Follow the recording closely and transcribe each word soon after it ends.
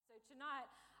tonight,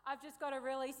 I've just got a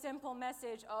really simple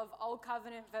message of Old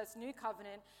Covenant versus New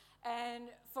Covenant. And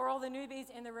for all the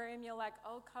newbies in the room, you're like,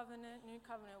 Old Covenant, New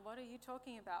Covenant, what are you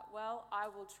talking about? Well, I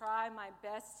will try my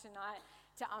best tonight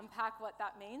to unpack what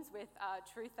that means with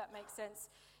truth that makes sense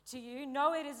to you.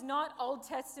 No, it is not Old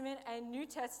Testament and New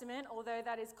Testament, although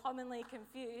that is commonly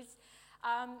confused.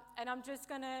 And I'm just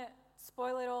going to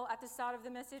spoil it all at the start of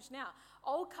the message now.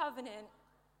 Old Covenant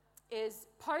is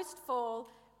post-fall,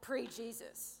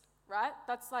 pre-Jesus, right?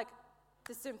 That's like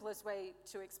the simplest way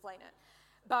to explain it.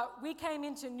 But we came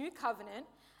into New Covenant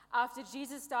after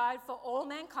Jesus died for all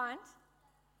mankind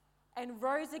and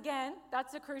rose again,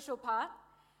 that's a crucial part,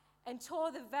 and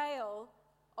tore the veil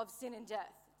of sin and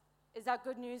death. Is that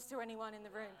good news to anyone in the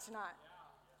room tonight?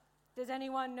 Does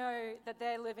anyone know that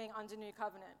they're living under New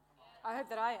Covenant? I hope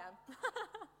that I am,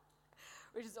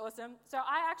 which is awesome. So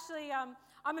I actually,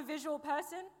 I'm a visual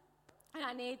person, and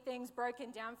I need things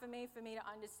broken down for me to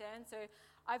understand. So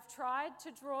I've tried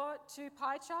to draw 2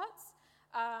 pie charts.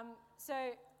 So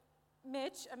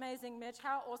Mitch, amazing Mitch,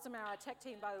 how awesome are our tech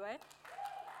team, by the way?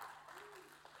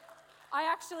 I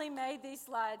actually made these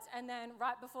slides, and then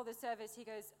right before the service, he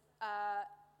goes,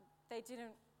 they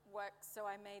didn't work, so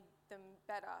I made them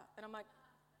better. And I'm like,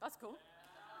 that's cool.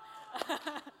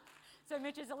 So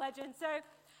Mitch is a legend. So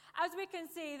as we can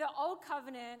see, the Old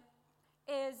Covenant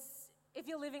is, if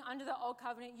you're living under the Old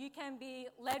Covenant, you can be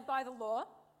led by the law,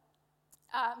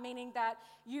 meaning that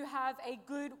you have a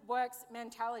good works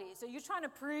mentality. So you're trying to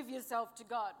prove yourself to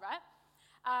God,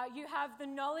 right? You have the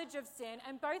knowledge of sin,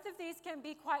 and both of these can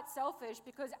be quite selfish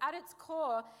because at its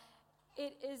core,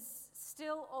 it is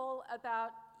still all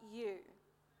about you,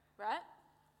 right?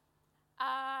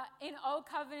 In Old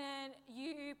Covenant,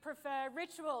 you prefer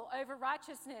ritual over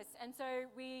righteousness, and so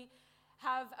we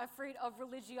have a fruit of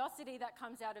religiosity that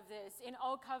comes out of this. In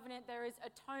Old Covenant, there is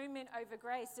atonement over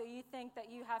grace, so you think that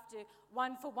you have to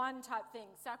one-for-one type thing,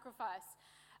 sacrifice.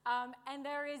 And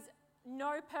there is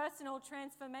no personal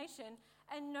transformation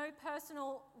and no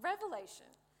personal revelation.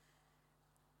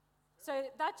 So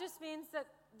that just means that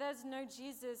there's no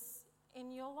Jesus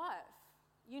in your life.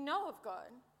 You know of God.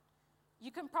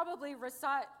 You can probably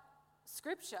recite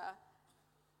scripture,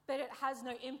 but it has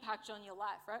no impact on your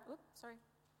life, right?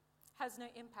 Has no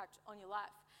impact on your life.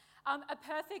 A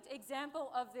perfect example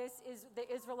of this is the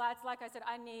Israelites. Like I said,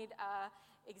 I need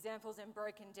examples and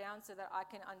broken down so that I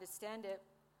can understand it.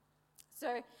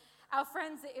 So our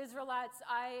friends, the Israelites,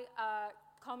 I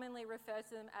commonly refer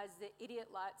to them as the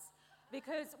idiot-lites,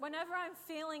 because whenever I'm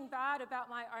feeling bad about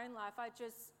my own life, I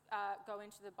just go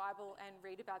into the Bible and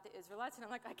read about the Israelites, and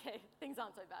I'm like, okay, things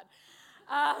aren't so bad.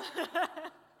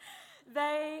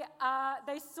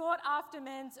 They sought after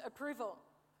men's approval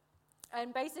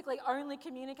and basically only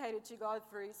communicated to God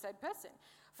through said person.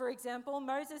 For example,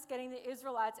 Moses getting the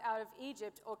Israelites out of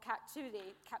Egypt or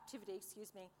captivity,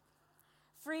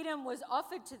 freedom was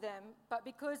offered to them, but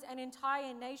because an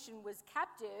entire nation was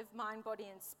captive, mind, body,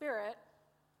 and spirit,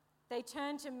 they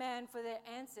turned to man for their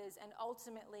answers and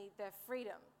ultimately their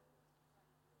freedom.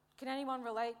 Can anyone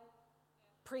relate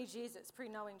pre-Jesus,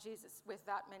 pre-knowing Jesus with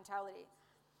that mentality?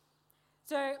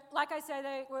 So, like I said,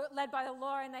 they were led by the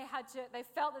law, and they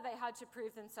felt that they had to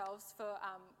prove themselves for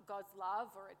God's love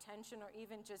or attention or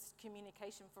even just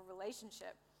communication for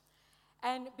relationship.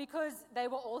 And because they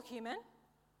were all human,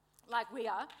 like we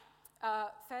are,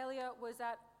 failure was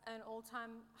at an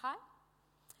all-time high.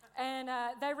 And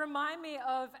they remind me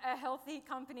of a healthy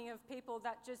company of people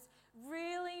that just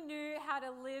really knew how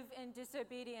to live in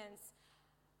disobedience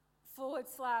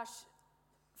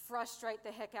 / frustrate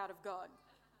the heck out of God.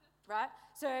 Right?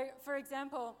 So, for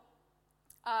example,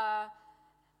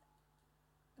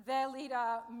 their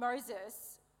leader,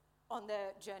 Moses, on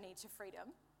their journey to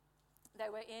freedom, they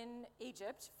were in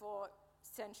Egypt for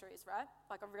centuries, right?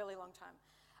 Like a really long time,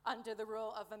 under the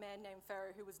rule of a man named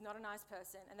Pharaoh, who was not a nice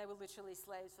person, and they were literally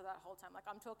slaves for that whole time. Like,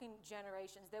 I'm talking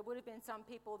generations. There would have been some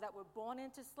people that were born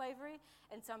into slavery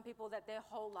and some people that their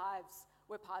whole lives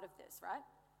were part of this, right?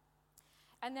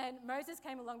 And then Moses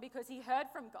came along because he heard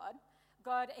from God.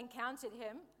 God encountered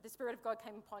him. The Spirit of God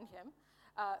came upon him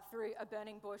through a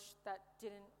burning bush that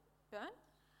didn't burn.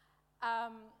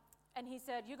 And he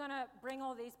said, you're going to bring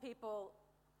all these people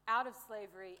out of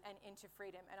slavery and into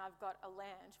freedom, and I've got a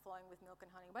land flowing with milk and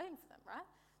honey waiting for them, right?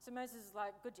 So Moses is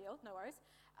like, good deal, no worries.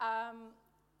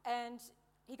 And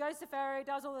he goes to Pharaoh,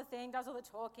 does all the thing, does all the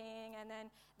talking, and then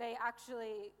they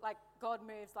actually, like, God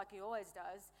moves like he always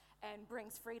does and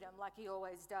brings freedom like he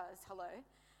always does. Hello.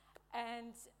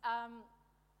 And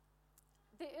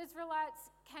the Israelites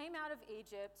came out of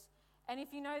Egypt, and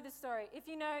if you know the story, if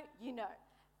you know, you know.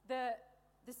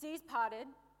 The seas parted,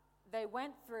 they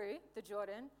went through the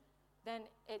Jordan, then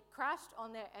it crashed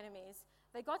on their enemies.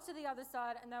 They got to the other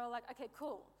side and they were like, okay,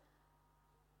 cool.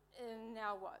 And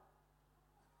now what?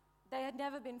 They had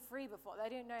never been free before. They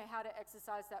didn't know how to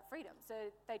exercise that freedom. So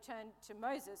they turned to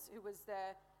Moses, who was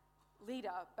their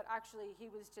leader, but actually he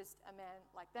was just a man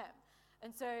like them.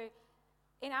 And so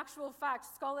in actual fact,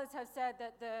 scholars have said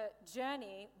that the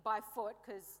journey by foot,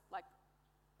 because like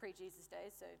pre-Jesus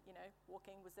days, so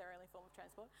walking was their only form of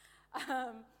transport,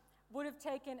 would have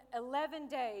taken 11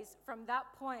 days from that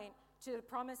point to the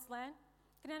promised land.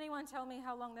 Can anyone tell me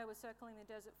how long they were circling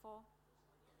the desert for?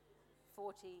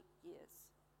 40 years.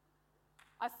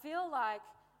 I feel like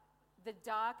the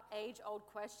dark age-old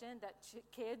question that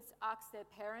kids ask their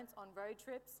parents on road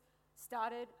trips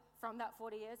started from that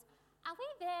 40 years. Are we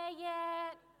there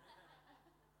yet?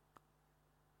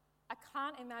 I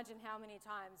can't imagine how many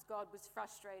times God was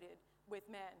frustrated with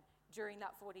man during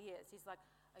that 40 years. He's like,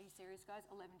 are you serious, guys?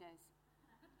 11 days.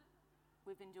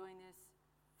 We've been doing this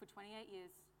for 28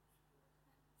 years,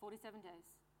 47 days,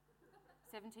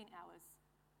 17 hours,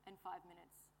 and 5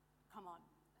 minutes. Come on,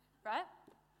 right?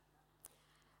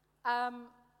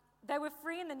 They were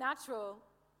free in the natural,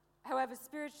 however,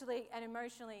 spiritually and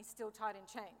emotionally still tied in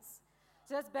chains.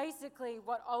 So that's basically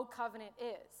what Old Covenant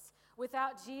is.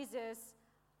 Without Jesus,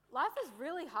 life is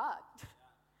really hard.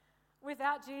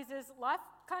 Without Jesus, life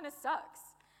kind of sucks.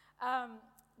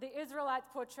 The Israelites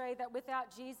portray that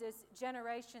without Jesus,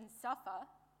 generations suffer.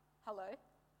 Hello.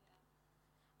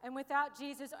 And without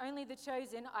Jesus, only the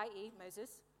chosen, i.e.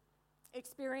 Moses,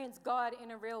 experience God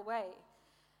in a real way.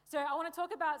 So I want to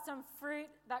talk about some fruit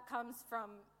that comes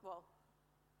from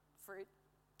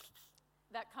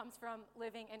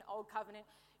living in Old Covenant.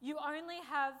 You only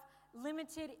have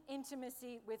limited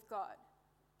intimacy with God.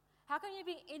 How can you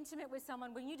be intimate with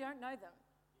someone when you don't know them?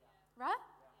 Right?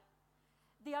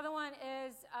 The other one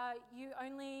is you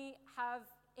only have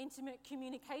intimate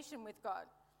communication with God.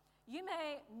 You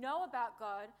may know about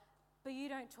God, but you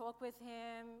don't talk with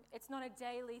him. It's not a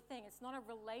daily thing. It's not a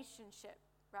relationship,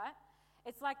 right?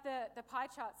 It's like the pie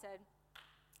chart said,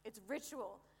 it's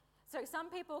ritual. So some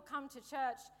people come to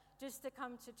church just to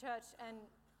come to church and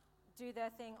do their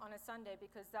thing on a Sunday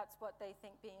because that's what they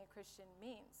think being a Christian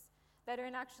means. They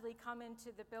don't actually come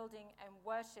into the building and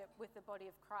worship with the body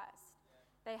of Christ.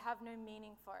 They have no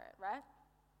meaning for it, right?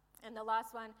 And the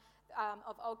last one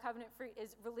of Old Covenant fruit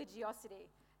is religiosity.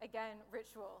 Again,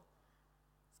 ritual.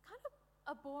 It's kind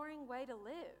of a boring way to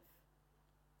live,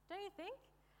 don't you think?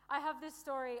 I have this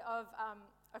story of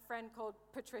a friend called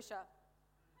Patricia.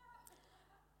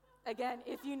 Again,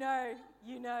 if you know,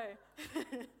 you know.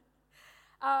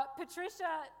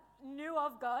 Patricia knew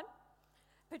of God.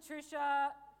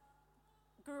 Patricia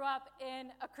grew up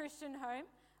in a Christian home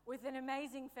with an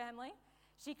amazing family.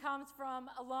 She comes from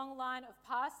a long line of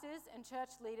pastors and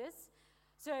church leaders.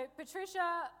 So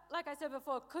Patricia, like I said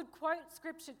before, could quote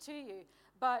scripture to you,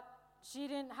 but she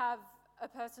didn't have a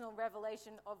personal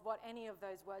revelation of what any of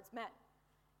those words meant.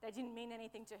 They didn't mean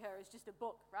anything to her. It was just a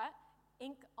book, right?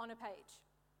 Ink on a page.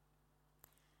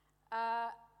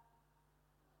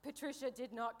 Patricia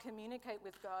did not communicate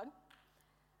with God.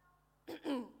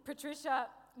 Patricia,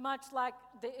 much like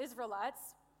the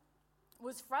Israelites,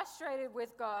 was frustrated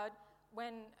with God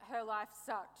when her life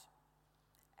sucked.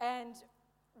 And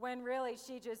when really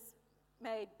she just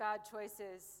made bad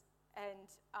choices and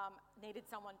needed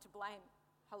someone to blame.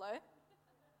 Hello?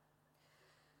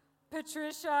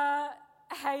 Patricia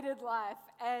hated life,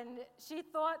 and she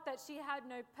thought that she had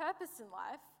no purpose in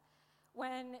life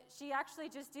when she actually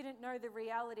just didn't know the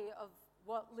reality of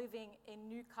what living in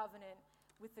new covenant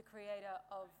with the creator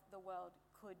of the world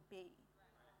could be.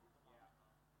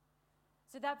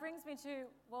 So that brings me to,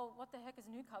 well, what the heck is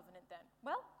new covenant then?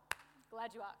 Well,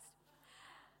 glad you asked.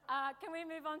 Can we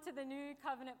move on to the new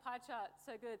covenant pie chart?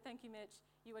 So good, thank you, Mitch.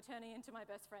 You are turning into my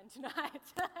best friend tonight.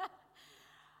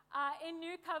 In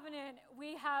New Covenant,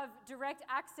 we have direct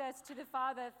access to the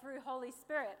Father through Holy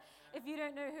Spirit. If you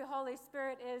don't know who Holy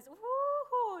Spirit is,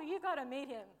 woohoo, you got to meet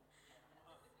him.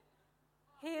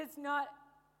 He is not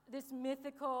this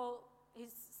mythical,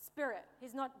 he's spirit.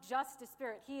 He's not just a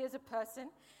spirit. He is a person.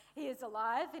 He is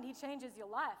alive, and he changes your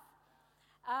life.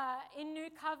 In New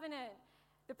Covenant,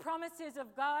 the promises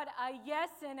of God are yes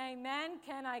and amen.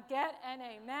 Can I get an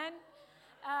amen?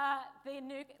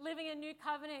 Living in New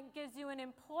Covenant gives you an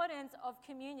importance of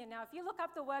communion. Now, if you look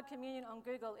up the word communion on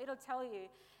Google, it'll tell you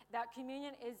that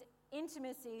communion is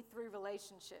intimacy through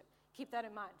relationship. Keep that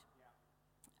in mind.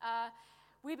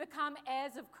 We become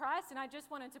heirs of Christ, and I just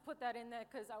wanted to put that in there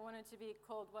because I wanted to be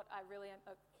called what I really am,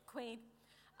 a queen.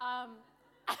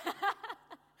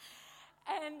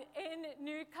 And in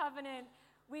New Covenant,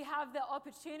 we have the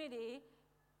opportunity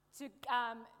to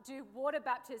do water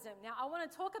baptism. Now, I want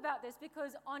to talk about this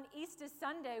because on Easter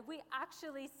Sunday, we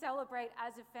actually celebrate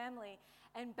as a family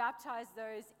and baptize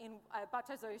those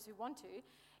who want to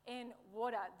in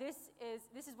water. This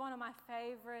is one of my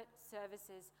favorite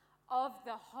services of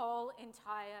the whole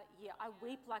entire year. I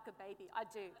weep like a baby. I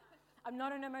do. I'm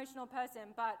not an emotional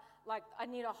person, but like I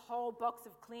need a whole box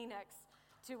of Kleenex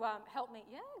to help me.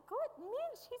 Yeah, good.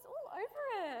 Man, she's all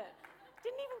over it.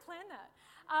 Didn't even plan that.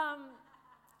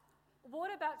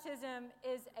 Water baptism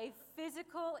is a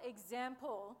physical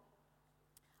example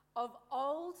of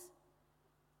old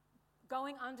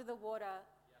going under the water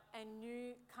and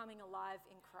new coming alive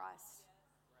in Christ.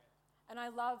 And I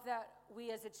love that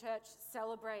we as a church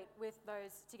celebrate with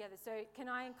those together. So can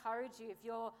I encourage you, if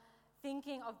you're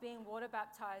thinking of being water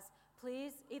baptized,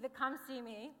 please either come see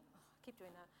me, I keep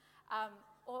doing that,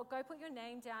 or go put your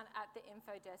name down at the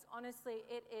info desk. Honestly,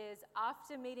 it is,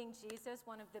 after meeting Jesus,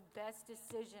 one of the best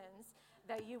decisions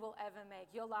that you will ever make.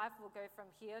 Your life will go from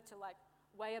here to like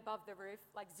way above the roof,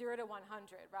 like 0 to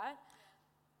 100, right?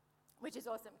 Which is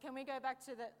awesome. Can we go back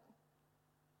to the...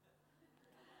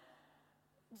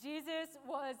 Jesus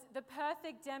was the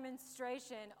perfect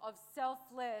demonstration of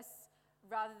selfless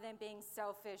rather than being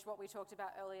selfish, what we talked about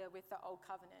earlier with the Old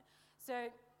Covenant. So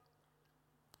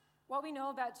what we know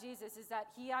about Jesus is that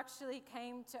he actually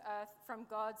came to earth from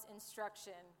God's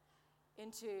instruction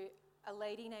into a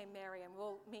lady named Mary, and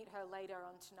we'll meet her later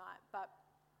on tonight. But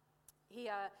he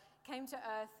came to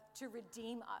earth to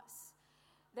redeem us.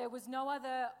 There was no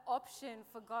other option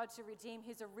for God to redeem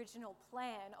his original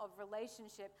plan of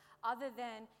relationship other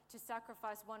than to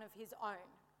sacrifice one of his own,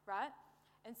 right?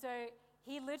 And so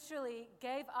he literally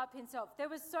gave up himself. There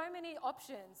were so many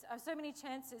options, so many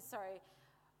chances,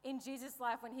 in Jesus'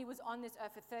 life when he was on this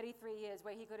earth for 33 years,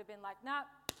 where he could have been like, nah,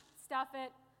 stuff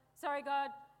it. Sorry, God,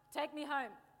 take me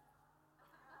home.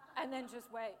 And then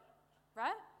just wait,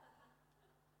 right?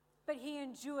 But he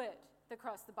endured the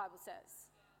cross, the Bible says,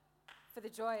 for the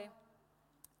joy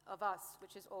of us,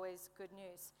 which is always good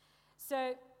news.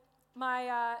 So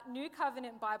my New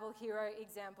Covenant Bible hero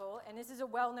example, and this is a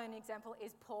well-known example,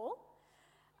 is Paul.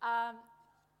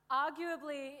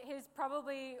 Arguably, he's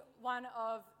probably one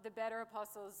of the better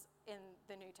apostles in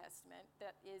the New Testament.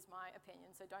 That is my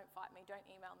opinion, so don't fight me, don't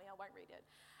email me, I won't read it.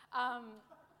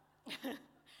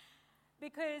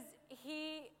 Because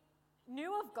he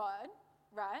knew of God,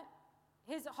 right?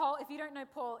 His whole, if you don't know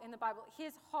Paul in the Bible,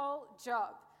 his whole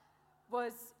job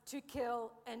was to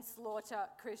kill and slaughter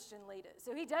Christian leaders.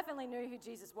 So he definitely knew who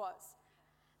Jesus was.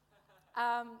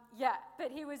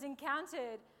 But he was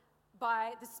encountered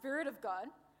by the Spirit of God,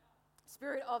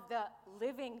 Spirit of the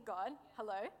living God,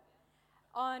 hello,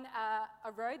 on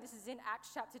a road. This is in Acts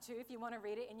chapter 2, if you want to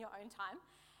read it in your own time.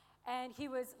 And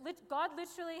God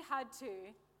literally had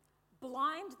to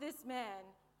blind this man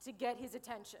to get his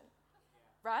attention,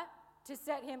 right? To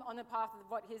set him on the path of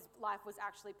what his life was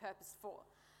actually purposed for.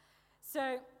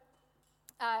 So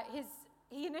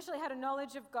he initially had a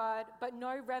knowledge of God, but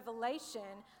no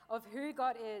revelation of who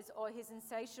God is or his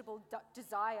insatiable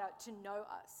desire to know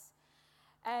us.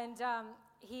 And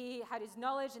he had his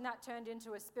knowledge, and that turned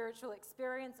into a spiritual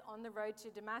experience on the road to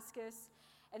Damascus.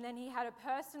 And then he had a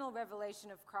personal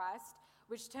revelation of Christ,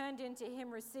 which turned into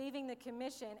him receiving the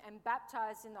commission and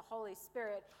baptized in the Holy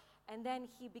Spirit. And then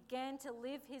he began to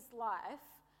live his life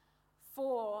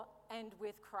for and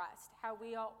with Christ, how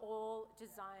we are all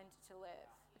designed to live.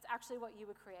 It's actually what you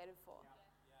were created for,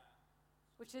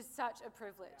 which is such a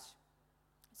privilege.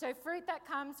 So fruit that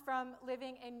comes from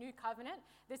living in New Covenant,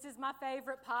 this is my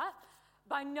favorite part.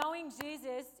 By knowing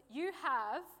Jesus, you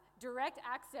have direct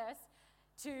access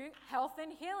to health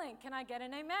and healing. Can I get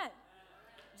an amen?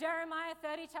 Jeremiah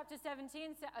 30, chapter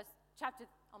 17,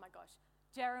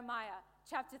 Jeremiah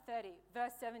chapter 30,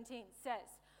 verse 17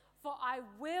 says, "For I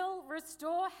will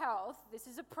restore health." This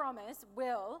is a promise,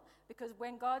 will, because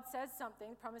when God says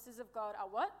something, promises of God are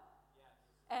what? Yes.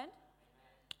 And?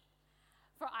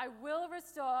 "For I will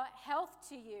restore health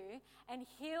to you and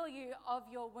heal you of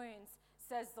your wounds,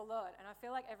 says the Lord." And I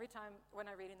feel like every time when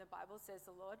I read in the Bible, says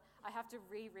the Lord, I have to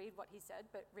reread what he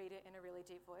said, but read it in a really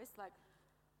deep voice, like,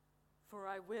 "For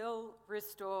I will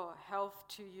restore health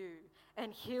to you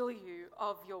and heal you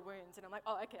of your wounds." And I'm like,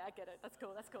 oh, okay, I get it. That's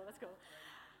cool.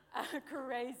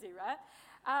 Crazy, right?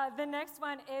 The next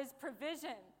one is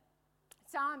provision.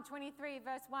 Psalm 23,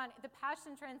 verse 1. The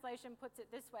Passion Translation puts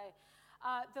it this way.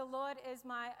 "The Lord is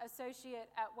my associate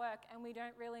at work, and we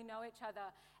don't really know each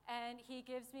other. And he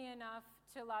gives me enough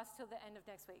to last till the end of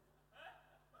next week."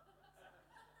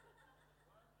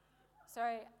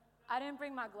 Sorry, I didn't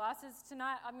bring my glasses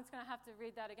tonight. I'm just going to have to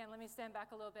read that again. Let me stand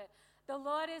back a little bit. "The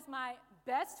Lord is my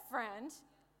best friend."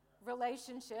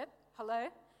 relationship, hello,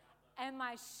 and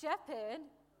my shepherd,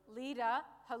 leader,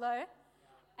 hello,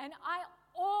 and I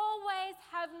always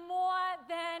have more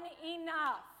than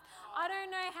enough. I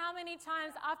don't know how many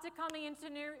times after coming into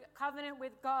new covenant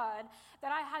with God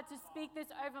that I had to speak this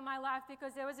over my life,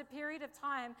 because there was a period of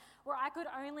time where I could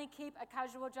only keep a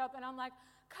casual job, and I'm like,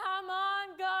 come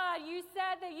on, God, you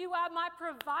said that you are my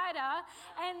provider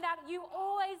and that you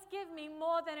always give me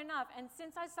more than enough. And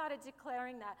since I started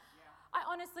declaring that,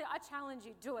 I challenge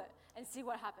you, do it and see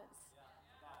what happens.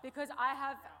 Because I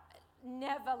have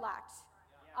never lacked.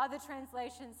 Other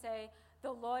translations say,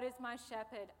 the Lord is my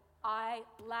shepherd, I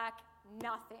lack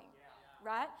nothing,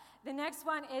 right? The next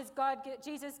one is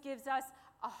Jesus gives us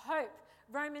a hope.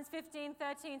 Romans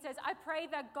 15:13 says, I pray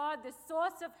that God, the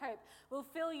source of hope, will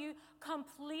fill you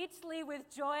completely with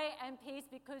joy and peace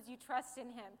because you trust in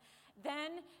him.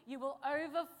 Then you will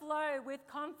overflow with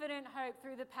confident hope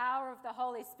through the power of the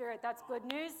Holy Spirit. That's good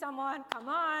news, someone, come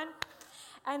on.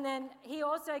 And then he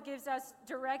also gives us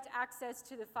direct access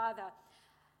to the Father.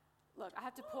 Look, I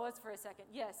have to pause for a second.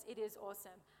 Yes, it is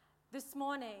awesome. This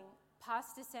morning,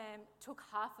 Pastor Sam took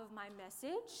half of my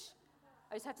message.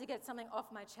 I just have to get something off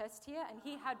my chest here, and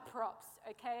he had props,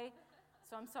 okay?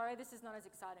 So I'm sorry this is not as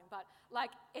exciting, but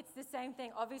it's the same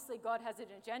thing. Obviously, God has an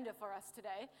agenda for us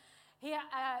today. Here,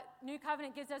 New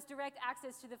Covenant gives us direct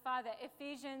access to the Father.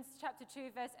 Ephesians chapter 2,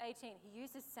 verse 18. He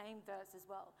used the same verse as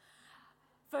well.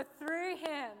 For through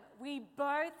him, we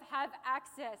both have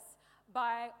access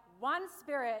by one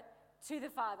Spirit to the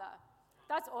Father.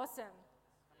 That's awesome.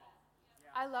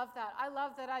 I love that. I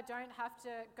love that I don't have to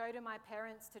go to my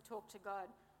parents to talk to God.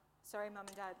 Sorry, Mum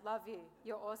and Dad. Love you.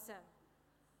 You're awesome.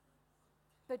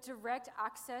 But direct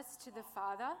access to the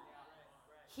Father,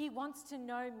 he wants to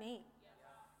know me.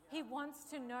 He wants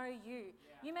to know you.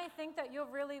 You may think that you're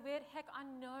really weird. Heck, I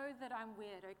know that I'm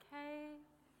weird, okay?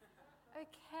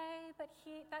 Okay, but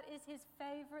that is his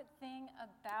favorite thing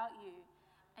about you.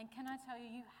 And can I tell you,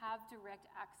 you have direct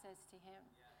access to him.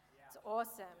 It's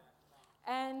awesome.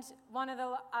 And one of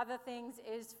the other things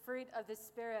is fruit of the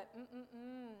Spirit.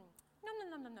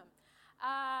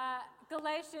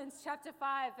 Galatians chapter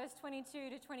 5, verse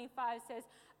 22 to 25 says,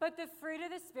 but the fruit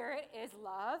of the Spirit is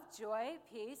love, joy,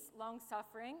 peace,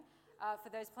 long-suffering. For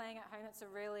those playing at home, it's a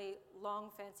really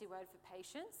long, fancy word for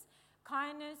patience.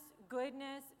 Kindness,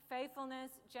 goodness,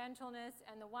 faithfulness, gentleness,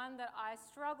 and the one that I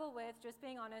struggle with, just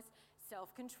being honest,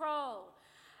 self-control.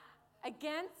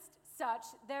 Against such,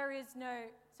 there is no...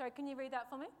 Sorry, can you read that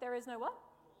for me? There is no what?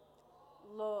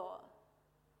 Law.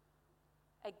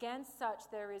 Against such,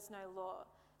 there is no law.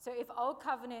 So if Old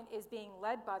Covenant is being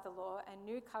led by the law and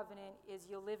New Covenant is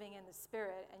you're living in the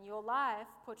Spirit and your life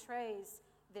portrays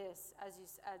this as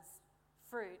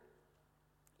fruit,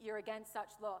 you're against such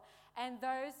law. And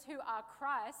those who are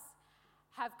Christ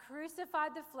have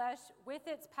crucified the flesh with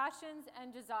its passions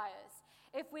and desires.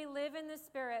 If we live in the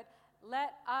Spirit,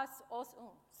 let us also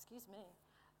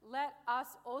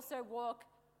walk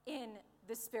in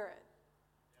the Spirit.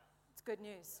 It's good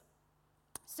news.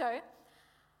 So,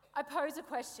 I pose a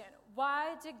question.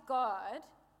 Why did God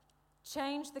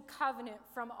change the covenant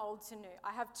from old to new?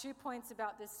 I have 2 points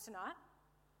about this tonight.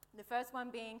 The first one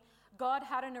being, God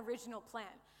had an original plan.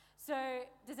 So,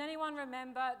 does anyone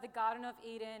remember the Garden of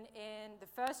Eden in the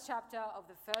first chapter of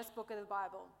the first book of the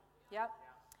Bible? Yep.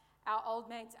 Our old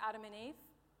mates, Adam and Eve.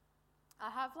 I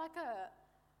have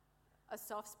a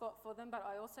soft spot for them, but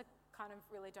I also kind of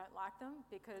really don't like them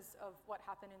because of what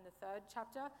happened in the third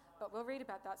chapter, but we'll read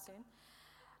about that soon.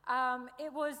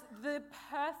 It was the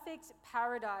perfect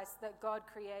paradise that God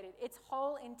created. Its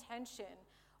whole intention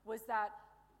was that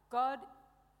God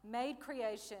made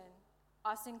creation,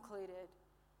 us included,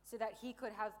 so that he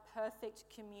could have perfect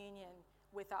communion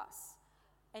with us,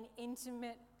 an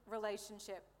intimate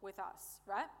relationship with us,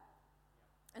 right?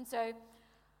 And so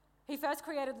he first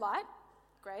created light,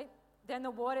 great. Then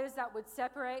the waters that would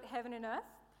separate heaven and earth.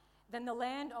 Then the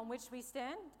land on which we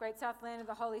stand, the great south land of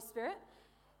the Holy Spirit.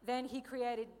 Then he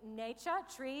created nature,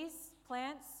 trees,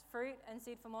 plants, fruit, and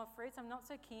seed for more fruits. I'm not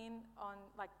so keen on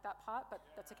that part, but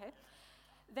that's okay.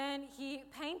 Then he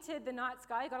painted the night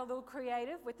sky. He got a little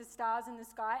creative with the stars in the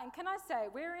sky. And can I say,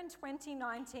 we're in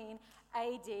 2019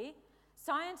 AD.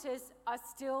 Scientists are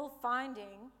still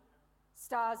finding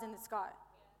stars in the sky.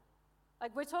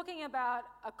 We're talking about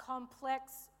a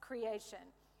complex creation.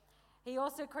 He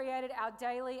also created our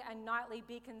daily and nightly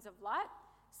beacons of light,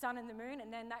 sun and the moon,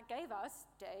 and then that gave us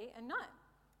day and night.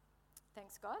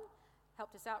 Thanks God.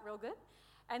 Helped us out real good.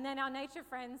 And then our nature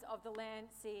friends of the land,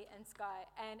 sea, and sky.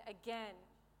 And again,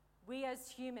 we as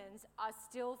humans are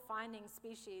still finding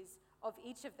species of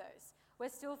each of those. We're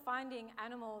still finding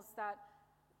animals that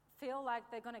feel like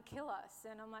they're going to kill us.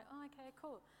 And I'm like, oh, okay,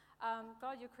 cool.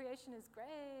 God, your creation is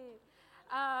great.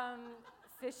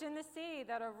 Fish in the sea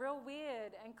that are real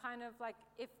weird and kind of like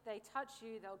if they touch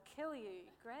you, they'll kill you.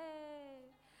 Great.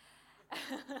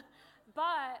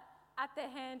 But at the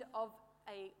hand of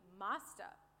a master,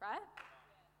 right?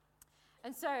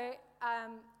 And so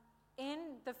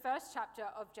in the first chapter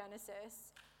of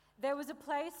Genesis, there was a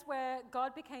place where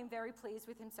God became very pleased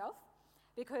with himself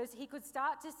because he could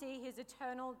start to see his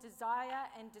eternal desire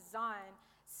and design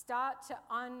start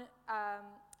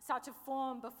to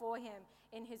form before him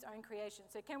in his own creation.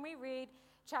 So can we read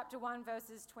chapter 1,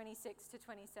 verses 26 to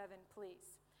 27,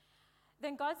 please?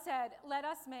 Then God said, let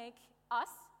us make us,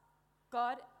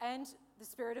 God and the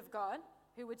Spirit of God,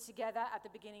 who were together at the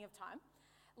beginning of time.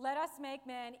 Let us make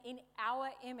man in our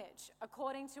image,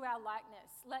 according to our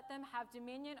likeness. Let them have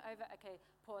dominion over... Okay,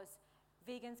 pause.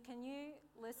 Vegans, can you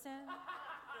listen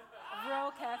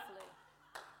real carefully?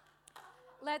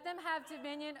 Let them have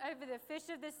dominion over the fish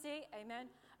of the sea, amen,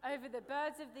 over the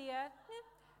birds of the earth,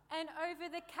 and over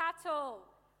the cattle,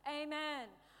 amen,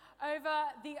 over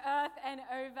the earth and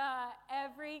over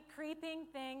every creeping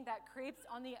thing that creeps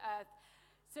on the earth.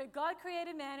 So God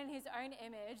created man in his own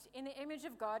image. In the image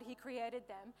of God, he created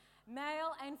them.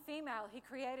 Male and female, he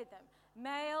created them.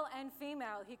 Male and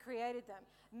female, he created them.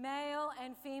 Male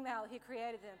and female, he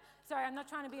created them. Sorry, I'm not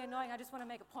trying to be annoying. I just want to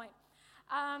make a point.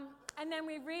 And then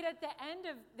we read at the end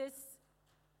of this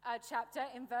chapter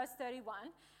in verse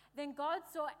 31, then God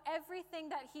saw everything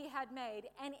that he had made,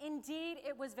 and indeed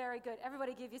it was very good.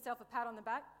 Everybody give yourself a pat on the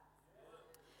back.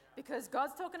 Because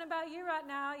God's talking about you right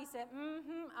now. He said,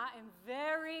 I am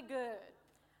very good.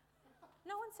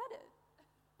 No one said it.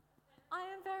 I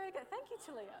am very good. Thank you,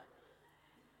 Talia.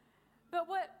 But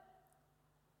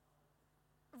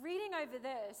reading over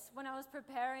this, when I was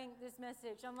preparing this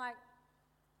message, I'm like,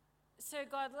 so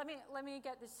God, let me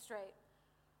get this straight.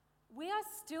 We are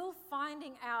still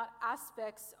finding out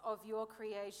aspects of your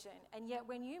creation. And yet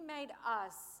when you made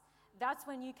us, that's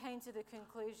when you came to the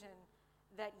conclusion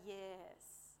that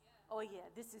yes, oh yeah,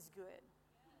 this is good.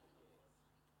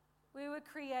 We were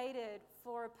created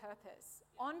for a purpose,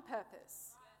 on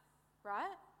purpose,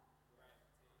 right?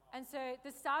 And so at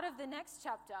the start of the next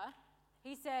chapter,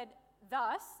 he said,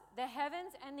 thus the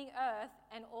heavens and the earth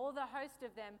and all the host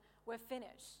of them were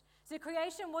finished. So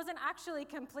creation wasn't actually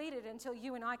completed until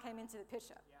you and I came into the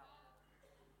picture.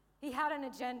 He had an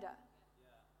agenda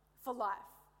for life.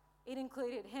 It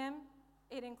included him.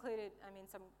 It included,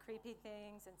 some creepy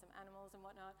things and some animals and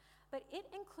whatnot. But it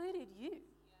included you.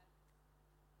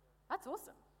 That's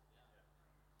awesome.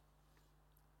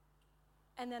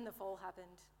 And then the fall happened.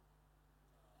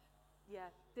 Yeah,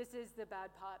 this is the bad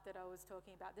part that I was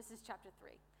talking about. This is chapter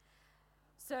 3.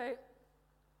 So,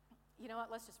 you know what?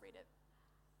 Let's just read it.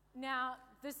 Now,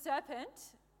 the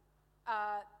serpent,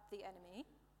 the enemy,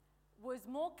 was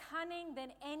more cunning than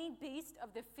any beast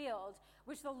of the field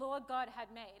which the Lord God had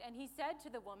made. And he said to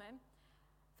the woman,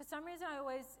 for some reason I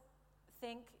always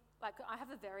think, like I have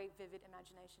a very vivid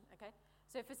imagination, okay?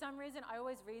 So for some reason I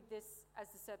always read this as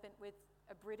the serpent with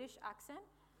a British accent.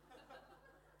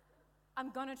 I'm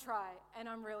gonna try, and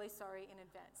I'm really sorry in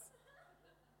advance.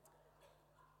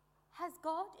 Has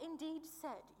God indeed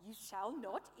said, you shall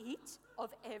not eat of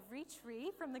every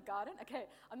tree from the garden? Okay,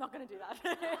 I'm not going to do that.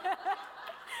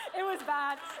 It was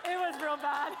bad. It was real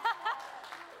bad.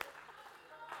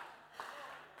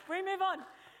 We move on.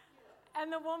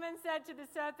 And the woman said to the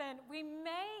serpent, we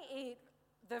may eat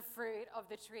the fruit of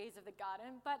the trees of the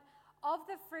garden, but of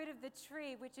the fruit of the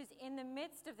tree which is in the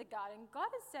midst of the garden, God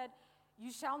has said,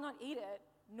 you shall not eat it,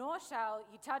 nor shall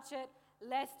you touch it,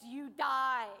 lest you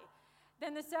die.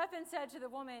 Then the serpent said to the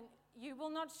woman, you will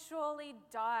not surely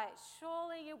die.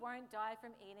 Surely you won't die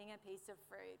from eating a piece of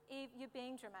fruit. Eve, you're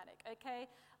being dramatic, okay?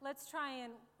 Let's try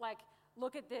and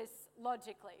look at this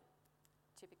logically.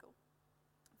 Typical.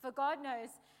 For God knows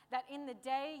that in the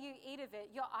day you eat of it,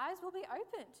 your eyes will be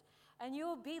opened, and you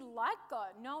will be like God,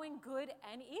 knowing good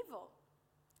and evil.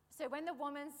 So when the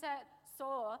woman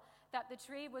saw that the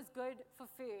tree was good for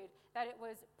food, that it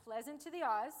was pleasant to the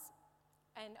eyes,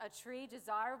 and a tree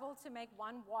desirable to make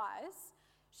one wise,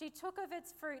 she took of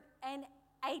its fruit and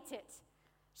ate it.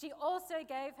 She also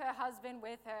gave her husband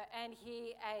with her, and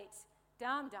he ate.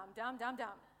 Dumb.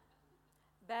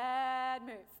 Bad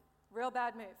move. Real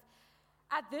bad move.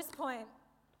 At this point,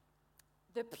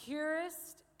 the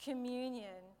purest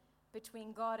communion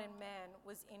between God and man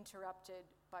was interrupted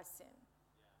by sin.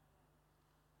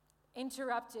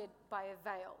 Interrupted by a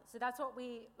veil. So that's what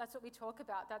we talk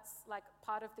about. That's like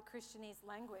part of the Christianese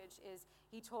language is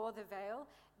he tore the veil.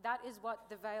 That is what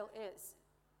the veil is.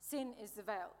 Sin is the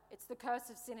veil. It's the curse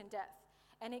of sin and death.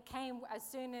 And it came as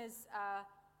soon as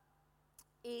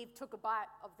Eve took a bite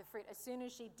of the fruit, as soon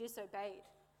as she disobeyed.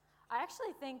 I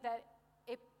actually think that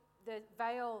the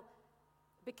veil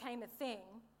became a thing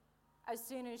as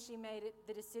soon as she made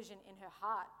the decision in her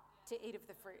heart to eat of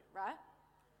the fruit, right?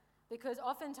 Because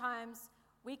oftentimes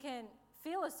we can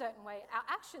feel a certain way. Our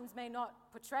actions may not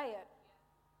portray it,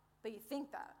 but you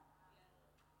think that.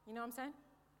 You know what I'm saying?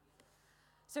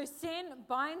 So sin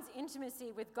binds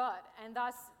intimacy with God, and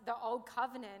thus the old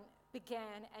covenant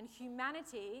began, and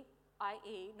humanity,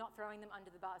 i.e., not throwing them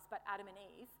under the bus, but Adam and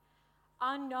Eve,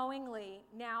 unknowingly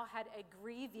now had a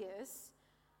grievous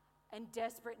and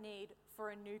desperate need for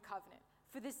a new covenant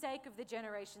for the sake of the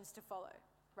generations to follow,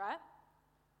 right?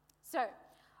 So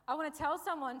I want to tell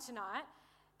someone tonight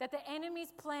that the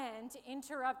enemy's plan to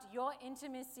interrupt your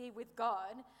intimacy with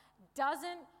God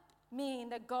doesn't mean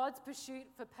that God's pursuit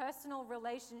for personal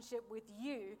relationship with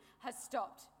you has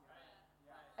stopped.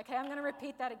 Okay, I'm going to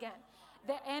repeat that again.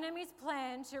 The enemy's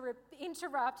plan to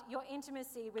interrupt your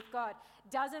intimacy with God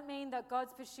doesn't mean that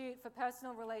God's pursuit for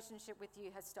personal relationship with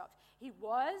you has stopped. He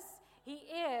was, he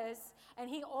is, and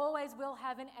he always will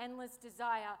have an endless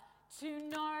desire to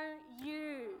know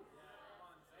you.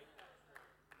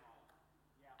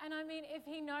 And I mean, if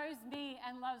he knows me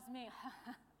and loves me,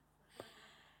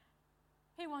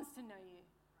 he wants to know you.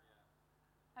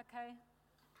 Okay?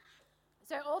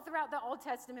 So all throughout the Old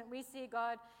Testament, we see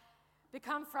God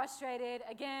become frustrated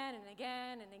again and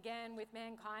again and again with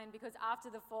mankind, because after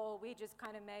the fall, we just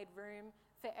kind of made room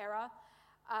for error.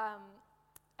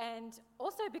 And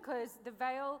also because the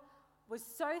veil was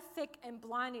so thick and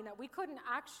blinding that we couldn't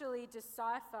actually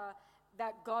decipher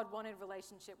that God wanted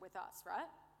relationship with us, right?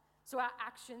 So our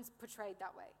actions portrayed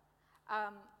that way.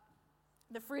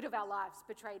 The fruit of our lives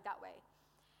portrayed that way.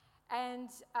 And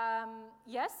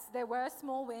yes, there were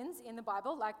small wins in the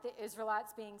Bible, like the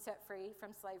Israelites being set free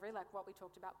from slavery, like what we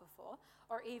talked about before,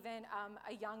 or even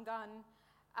a young gun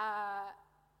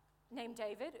named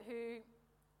David who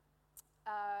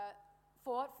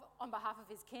fought on behalf of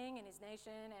his king and his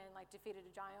nation and like defeated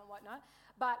a giant and whatnot.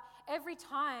 But every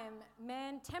time,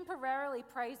 man temporarily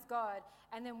praised God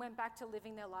and then went back to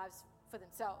living their lives for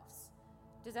themselves.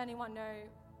 Does anyone know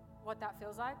what that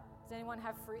feels like? Does anyone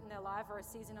have fruit in their life or a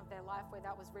season of their life where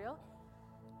that was real?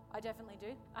 I definitely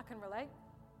do. I can relate.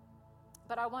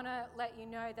 But I want to let you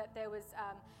know that there was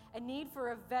a need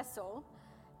for a vessel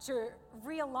to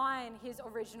realign his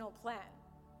original plan,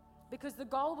 because the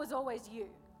goal was always you.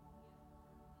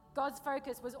 God's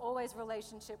focus was always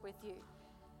relationship with you.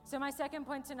 So my second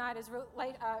point tonight is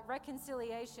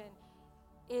reconciliation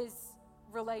is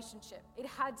relationship. It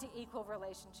had to equal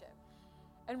relationship.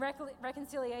 And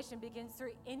reconciliation begins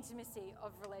through intimacy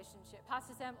of relationship.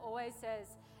 Pastor Sam always says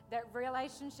that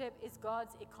relationship is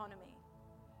God's economy,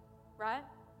 right?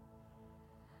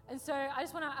 And so I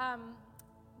just want to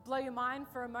blow your mind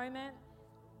for a moment.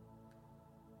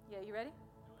 Yeah, you ready?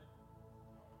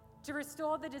 To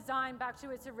restore the design back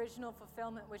to its original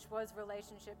fulfillment, which was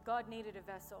relationship, God needed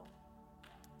a vessel.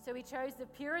 So he chose the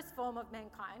purest form of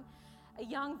mankind, a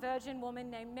young virgin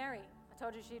woman named Mary. I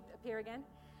told you she'd appear again.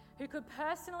 Who could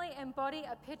personally embody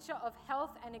a picture of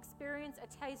health and experience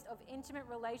a taste of intimate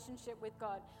relationship with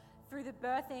God through the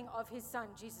birthing of his son,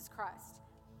 Jesus Christ.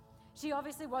 She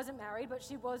obviously wasn't married, but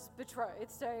she was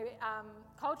betrothed. So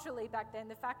culturally back then,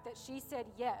 the fact that she said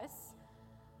yes,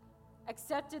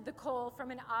 accepted the call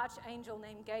from an archangel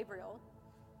named Gabriel.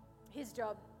 His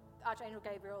job, Archangel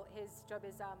Gabriel, his job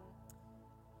is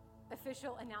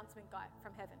official announcement guy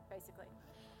from heaven, basically.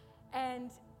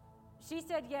 And she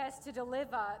said yes to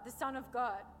deliver the Son of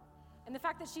God. And the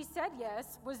fact that she said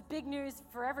yes was big news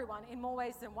for everyone in more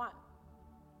ways than one.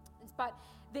 But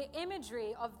the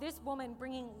imagery of this woman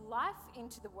bringing life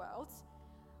into the world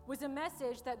was a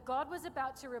message that God was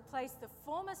about to replace the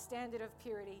former standard of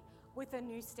purity with a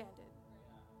new standard.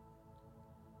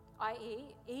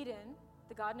 I.e., Eden,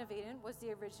 the Garden of Eden, was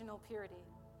the original purity.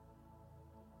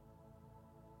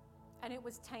 And it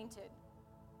was tainted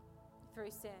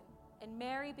through sin. And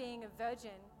Mary, being a virgin,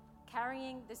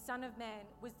 carrying the Son of Man,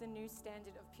 was the new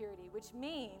standard of purity, which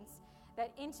means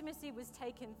that intimacy was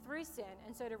taken through sin.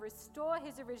 And so to restore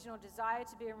his original desire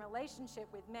to be in relationship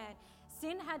with man,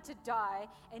 sin had to die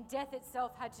and death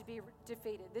itself had to be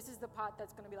defeated. This is the part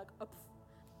that's going to be like, oh,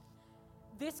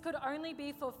 this could only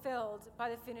be fulfilled by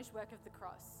the finished work of the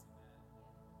cross,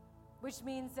 which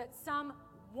means that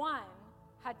someone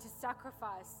had to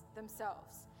sacrifice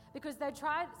themselves, because they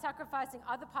tried sacrificing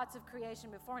other parts of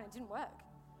creation before and it didn't work.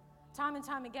 Time and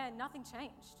time again, nothing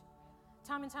changed.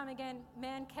 Time and time again,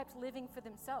 man kept living for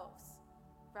themselves,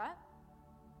 right?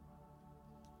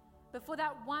 But for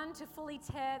that one to fully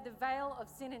tear the veil of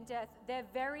sin and death, their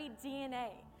very DNA,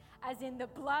 as in the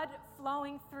blood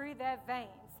flowing through their veins,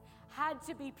 had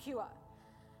to be pure.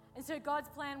 And so God's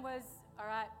plan was, all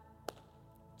right,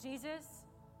 Jesus,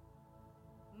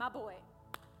 my boy,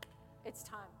 it's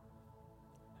time.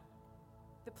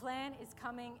 The plan is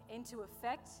coming into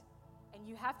effect, and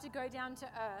you have to go down to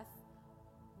earth,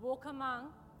 walk among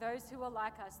those who are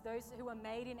like us, those who are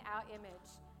made in our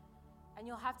image, and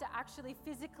you'll have to actually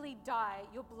physically die.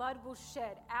 Your blood will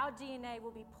shed. Our DNA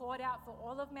will be poured out for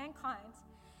all of mankind.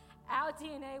 Our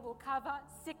DNA will cover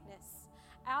sickness.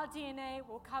 Our DNA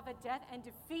will cover death and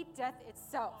defeat death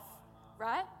itself,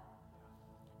 right?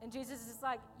 And Jesus is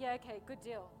like, yeah, okay, good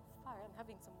deal. Sorry, I'm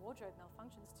having some wardrobe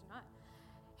malfunctions tonight.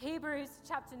 Hebrews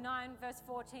chapter 9, verse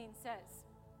 14 says,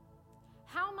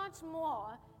 how much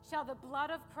more shall the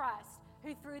blood of Christ,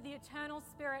 who through the eternal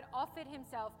Spirit offered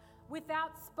himself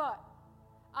without spot,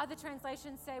 other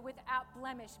translations say without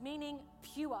blemish, meaning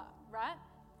pure, right?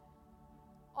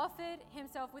 Offered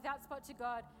himself without spot to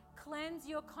God, cleanse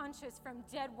your conscience from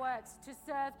dead works to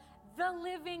serve the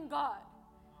living God.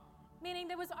 Meaning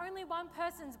there was only one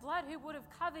person's blood who would have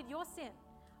covered your sin,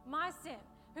 my sin,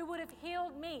 who would have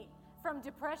healed me from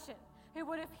depression, who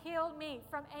would have healed me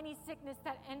from any sickness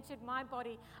that entered my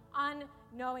body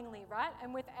unknowingly, right?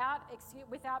 And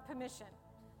without permission.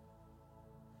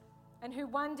 And who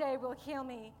one day will heal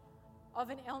me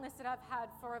of an illness that I've had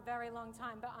for a very long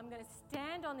time. But I'm going to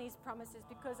stand on these promises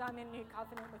because I'm in new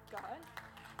covenant with God.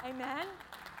 Amen.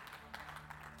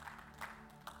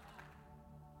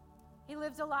 He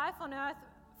lived a life on earth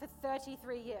for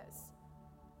 33 years.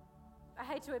 I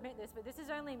hate to admit this, but this is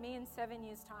only me in 7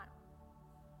 years' time.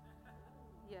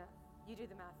 Yeah, you do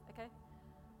the math, okay?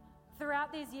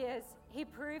 Throughout these years, he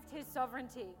proved his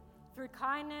sovereignty through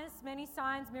kindness, many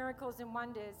signs, miracles, and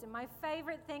wonders. And my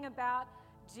favorite thing about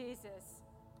Jesus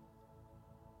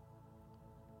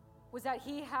was that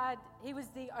he was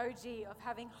the OG of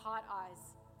having heart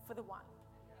eyes for the one.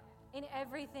 In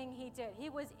everything he did. He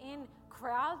was in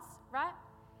crowds, right?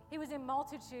 He was in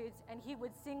multitudes, and he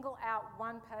would single out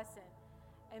one person,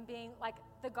 and being like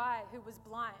the guy who was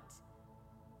blind.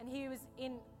 And he was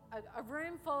in a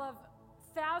room full of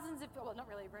thousands of, well, not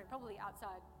really a room, probably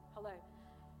outside. Hello.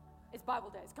 It's Bible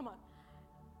days, come on.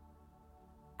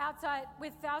 Outside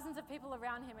with thousands of people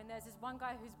around him, and there's this one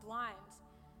guy who's blind,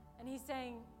 and he's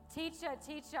saying, teacher,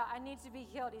 teacher, I need to be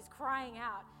healed. He's crying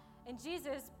out. And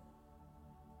Jesus,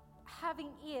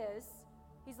 having ears,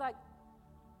 he's like,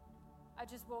 I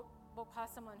just walked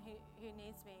past someone who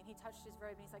needs me, and he touched his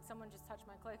robe, and he's like, someone just touched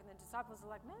my cloak. And the disciples are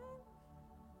like, man,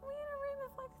 we're in a room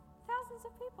of like thousands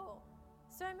of people.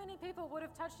 So many people would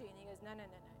have touched you. And he goes, no.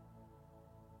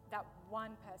 That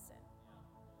one person.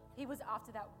 He was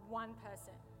after that one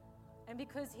person. And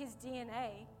because his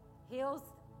DNA heals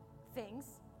things,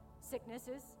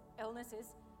 sicknesses, illnesses,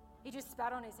 he just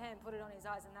spat on his hand, put it on his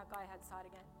eyes, and that guy had sight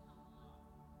again.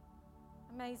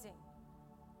 Amazing.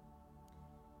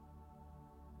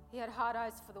 He had hard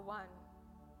eyes for the one.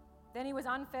 Then he was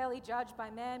unfairly judged by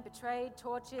man, betrayed,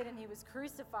 tortured, and he was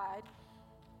crucified.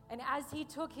 And as he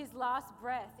took his last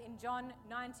breath in John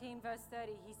 19, verse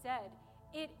 30, he said,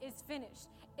 it is finished.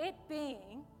 It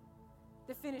being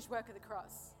the finished work of the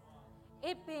cross.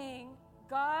 It being,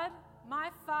 God, my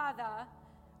Father,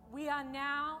 we are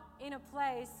now in a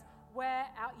place where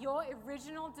your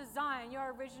original design,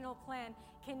 your original plan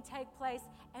can take place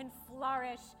and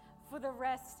flourish for the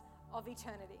rest of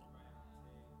eternity.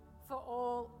 For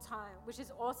all time, which is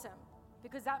awesome.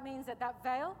 Because that means that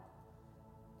veil,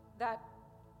 that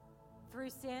through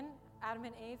sin, Adam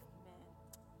and Eve,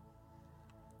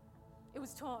 it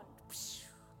was torn.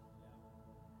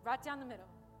 Right down the middle.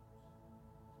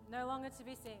 No longer to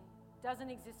be seen. Doesn't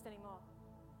exist anymore.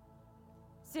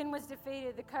 Sin was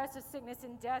defeated. The curse of sickness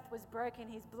and death was broken.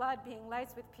 His blood being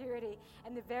laced with purity.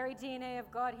 And the very DNA of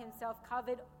God himself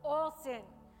covered all sin.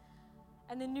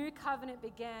 And the new covenant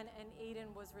began and Eden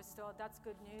was restored. That's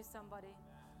good news, somebody.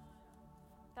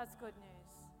 That's good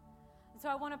news. And so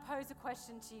I want to pose a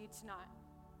question to you tonight.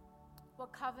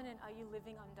 What covenant are you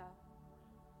living under?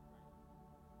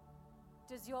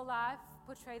 Does your life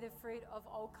portray the fruit of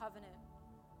old covenant?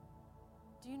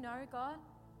 Do you know God?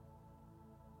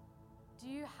 Do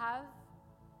you have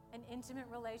an intimate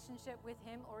relationship with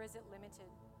him, or is it limited?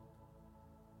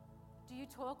 Do you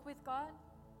talk with God?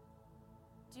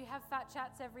 Do you have fat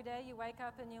chats every day? You wake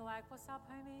up and you're like, what's up,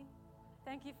 homie?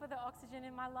 Thank you for the oxygen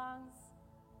in my lungs.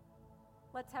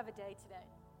 Let's have a day today.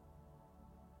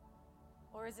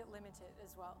 Or is it limited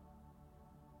as well?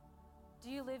 Do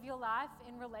you live your life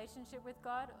in relationship with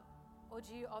God, or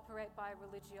do you operate by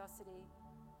religiosity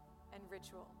and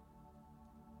ritual?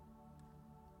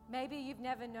 Maybe you've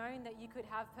never known that you could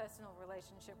have personal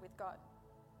relationship with God.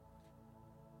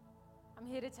 I'm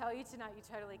here to tell you tonight you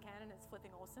totally can, and it's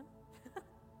flipping awesome.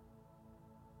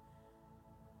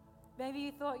 Maybe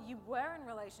you thought you were in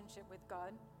relationship with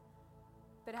God,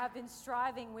 but have been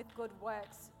striving with good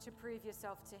works to prove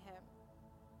yourself to Him.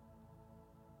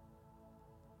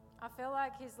 I feel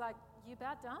like He's like, you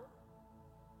about done?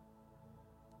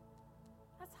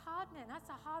 That's hard, man. That's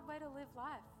a hard way to live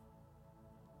life.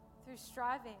 Through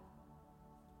striving.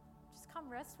 Just come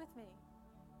rest with me.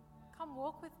 Come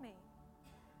walk with me.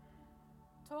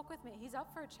 Talk with me. He's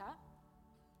up for a chat.